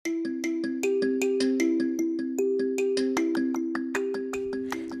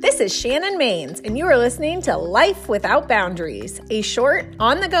is Shannon Maines, and you are listening to Life Without Boundaries, a short,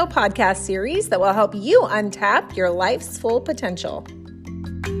 on-the-go podcast series that will help you untap your life's full potential.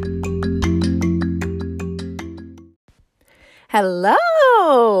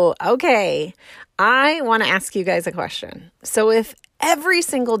 Hello! Okay, I want to ask you guys a question. So if every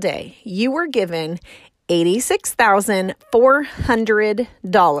single day you were given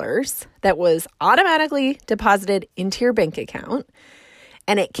 $86,400 that was automatically deposited into your bank account,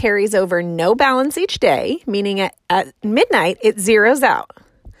 and it carries over no balance each day, meaning at midnight it zeroes out,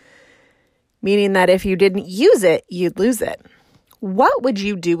 meaning that if you didn't use it, you'd lose it. What would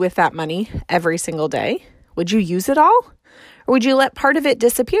you do with that money every single day? Would you use it all? Or would you let part of it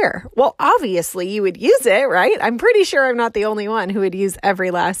disappear? Well, obviously you would use it, right? I'm pretty sure I'm not the only one who would use every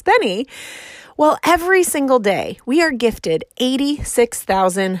last penny. Well, every single day, we are gifted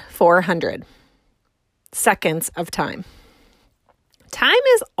 86,400 seconds of time. Time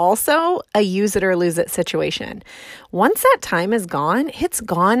is also a use it or lose it situation. Once that time is gone, it's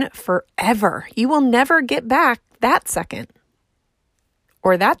gone forever. You will never get back that second,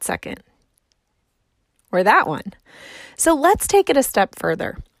 or that second, or that one. So let's take it a step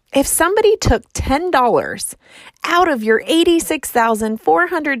further. If somebody took $10 out of your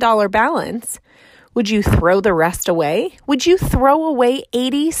 $86,400 balance, would you throw the rest away? Would you throw away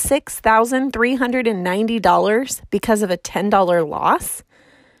 $86,390 because of a $10 loss?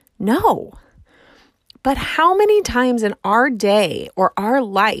 No. But how many times in our day or our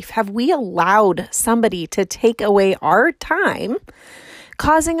life have we allowed somebody to take away our time,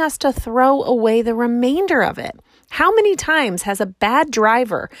 causing us to throw away the remainder of it? How many times has a bad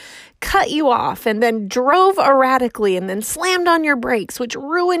driver cut you off and then drove erratically and then slammed on your brakes, which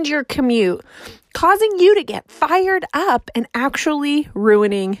ruined your commute, causing you to get fired up and actually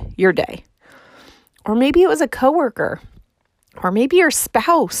ruining your day? Or maybe it was a coworker, or maybe your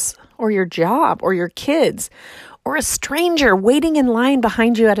spouse, or your job, or your kids, or a stranger waiting in line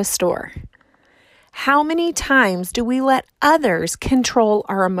behind you at a store. How many times do we let others control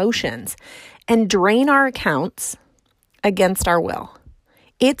our emotions and drain our accounts against our will?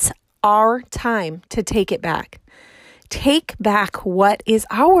 It's our time to take it back. Take back what is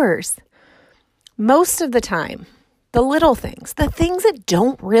ours. Most of the time, the little things, the things that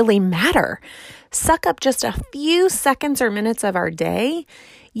don't really matter, suck up just a few seconds or minutes of our day,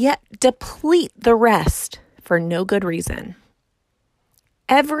 yet deplete the rest for no good reason.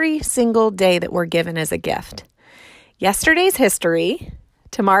 Every single day that we're given is a gift. Yesterday's history,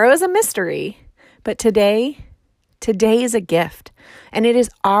 tomorrow is a mystery, but today is a gift, and it is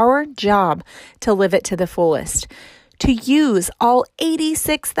our job to live it to the fullest, to use all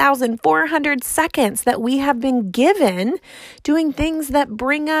 86,400 seconds that we have been given doing things that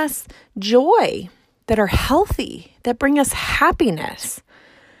bring us joy, that are healthy, that bring us happiness.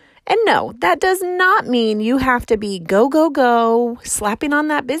 And no, that does not mean you have to be go, go, go, slapping on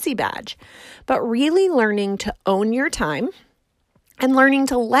that busy badge, but really learning to own your time and learning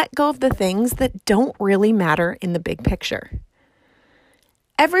to let go of the things that don't really matter in the big picture.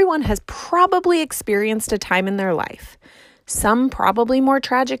 Everyone has probably experienced a time in their life, some probably more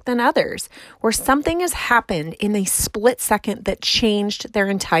tragic than others, where something has happened in a split second that changed their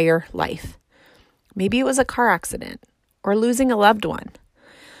entire life. Maybe it was a car accident or losing a loved one.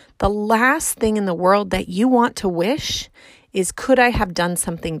 The last thing in the world that you want to wish is, could I have done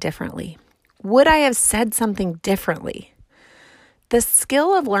something differently? Would I have said something differently? The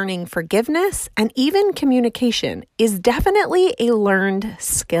skill of learning forgiveness and even communication is definitely a learned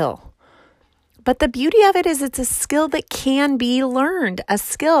skill. But the beauty of it is it's a skill that can be learned, a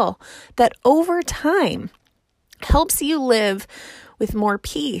skill that over time helps you live with more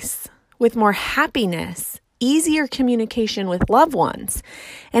peace, with more happiness, easier communication with loved ones,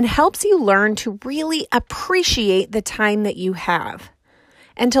 and helps you learn to really appreciate the time that you have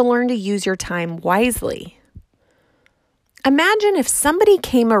and to learn to use your time wisely. Imagine if somebody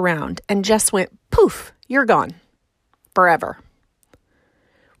came around and just went, poof, you're gone forever.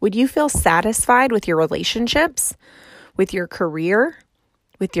 Would you feel satisfied with your relationships, with your career,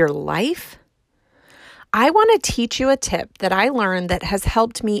 with your life? I want to teach you a tip that I learned that has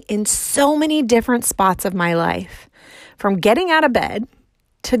helped me in so many different spots of my life, from getting out of bed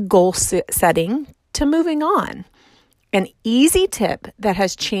to goal setting to moving on. An easy tip that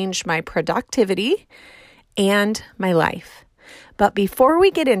has changed my productivity and my life. But before we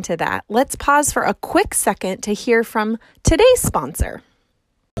get into that, let's pause for a quick second to hear from today's sponsor.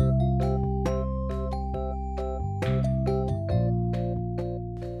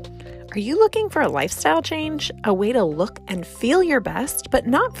 Are you looking for a lifestyle change? A way to look and feel your best, but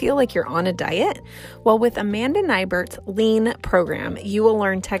not feel like you're on a diet? Well, with Amanda Neibert's Lean program, you will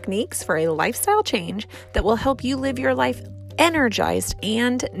learn techniques for a lifestyle change that will help you live your life energized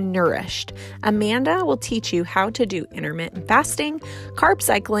and nourished. Amanda will teach you how to do intermittent fasting, carb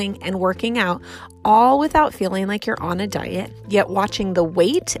cycling, and working out, all without feeling like you're on a diet, yet watching the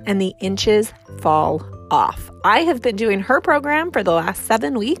weight and the inches fall off. I have been doing her program for the last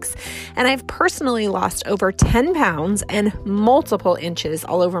 7 weeks, and I've personally lost over 10 pounds and multiple inches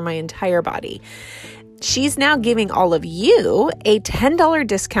all over my entire body. She's now giving all of you a $10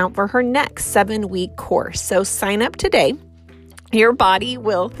 discount for her next 7-week course. So sign up today. Your body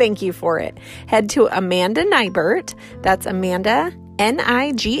will thank you for it. Head to Amanda Neibert, that's Amanda, Nighbert,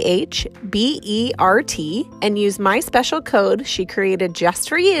 and use my special code she created just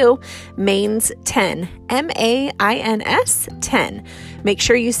for you, MAINS10, MAINS 10. Make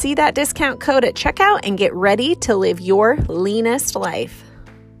sure you see that discount code at checkout and get ready to live your leanest life.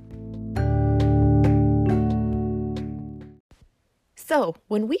 So,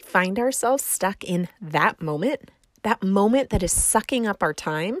 when we find ourselves stuck in that moment that is sucking up our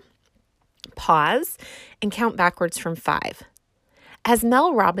time, pause and count backwards from 5. As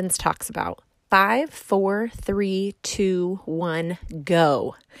Mel Robbins talks about, 5, 4, 3, 2, 1,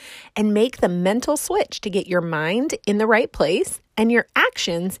 go. And make the mental switch to get your mind in the right place and your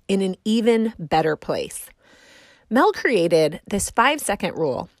actions in an even better place. Mel created this 5-second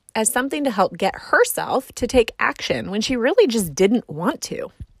rule as something to help get herself to take action when she really just didn't want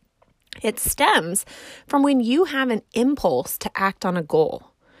to. It stems from when you have an impulse to act on a goal.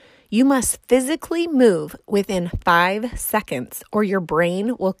 You must physically move within 5 seconds or your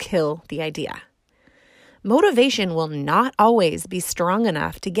brain will kill the idea. Motivation will not always be strong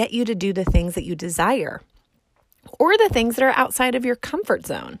enough to get you to do the things that you desire or the things that are outside of your comfort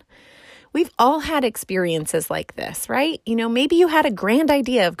zone. We've all had experiences like this, right? Maybe you had a grand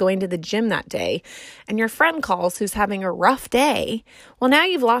idea of going to the gym that day and your friend calls who's having a rough day. Well, now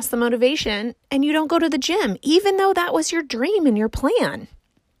you've lost the motivation and you don't go to the gym, even though that was your dream and your plan.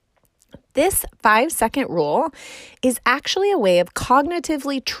 This 5-second rule is actually a way of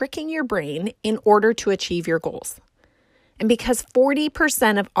cognitively tricking your brain in order to achieve your goals. And because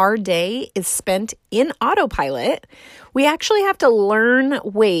 40% of our day is spent in autopilot, we actually have to learn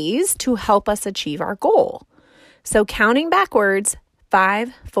ways to help us achieve our goal. So counting backwards,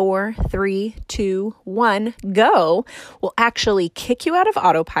 5, 4, 3, 2, 1, go, will actually kick you out of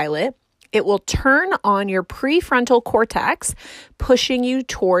autopilot. It will turn on your prefrontal cortex, pushing you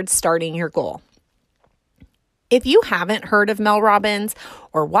towards starting your goal. If you haven't heard of Mel Robbins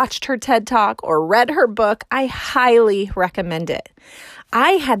or watched her TED Talk or read her book, I highly recommend it.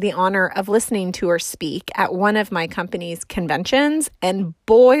 I had the honor of listening to her speak at one of my company's conventions, and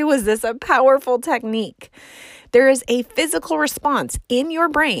boy, was this a powerful technique. There is a physical response in your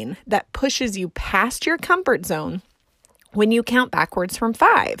brain that pushes you past your comfort zone when you count backwards from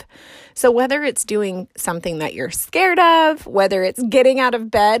 5. So whether it's doing something that you're scared of, whether it's getting out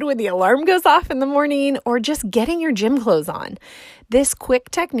of bed when the alarm goes off in the morning, or just getting your gym clothes on, this quick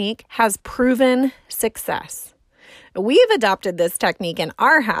technique has proven success. We have adopted this technique in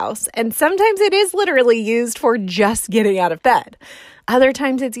our house, and sometimes it is literally used for just getting out of bed. Other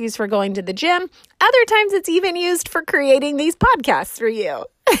times it's used for going to the gym. Other times it's even used for creating these podcasts for you.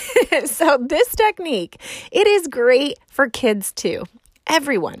 So this technique, it is great for kids too.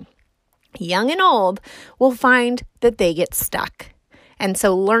 Everyone, young and old, will find that they get stuck. And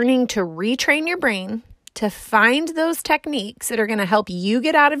so learning to retrain your brain to find those techniques that are going to help you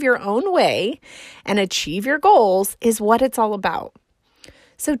get out of your own way and achieve your goals is what it's all about.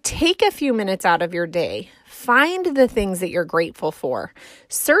 So take a few minutes out of your day. Find the things that you're grateful for.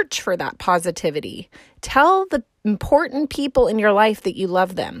 Search for that positivity. Tell the important people in your life that you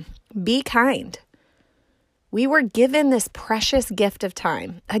love them. Be kind. We were given this precious gift of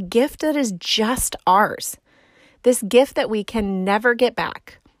time, a gift that is just ours. This gift that we can never get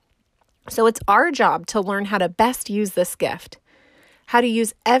back. So it's our job to learn how to best use this gift, how to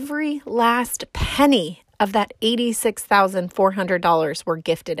use every last penny of that $86,400 we're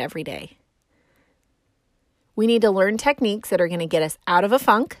gifted every day. We need to learn techniques that are going to get us out of a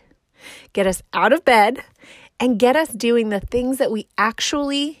funk, get us out of bed, and get us doing the things that we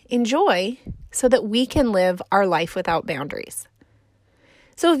actually enjoy so that we can live our life without boundaries.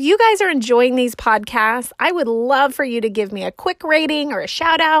 So if you guys are enjoying these podcasts, I would love for you to give me a quick rating or a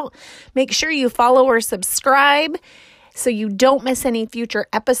shout out. Make sure you follow or subscribe so you don't miss any future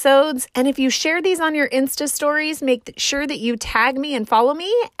episodes. And if you share these on your Insta stories, make sure that you tag me and follow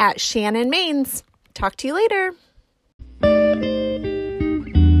me at Shannon Mains. Talk to you later.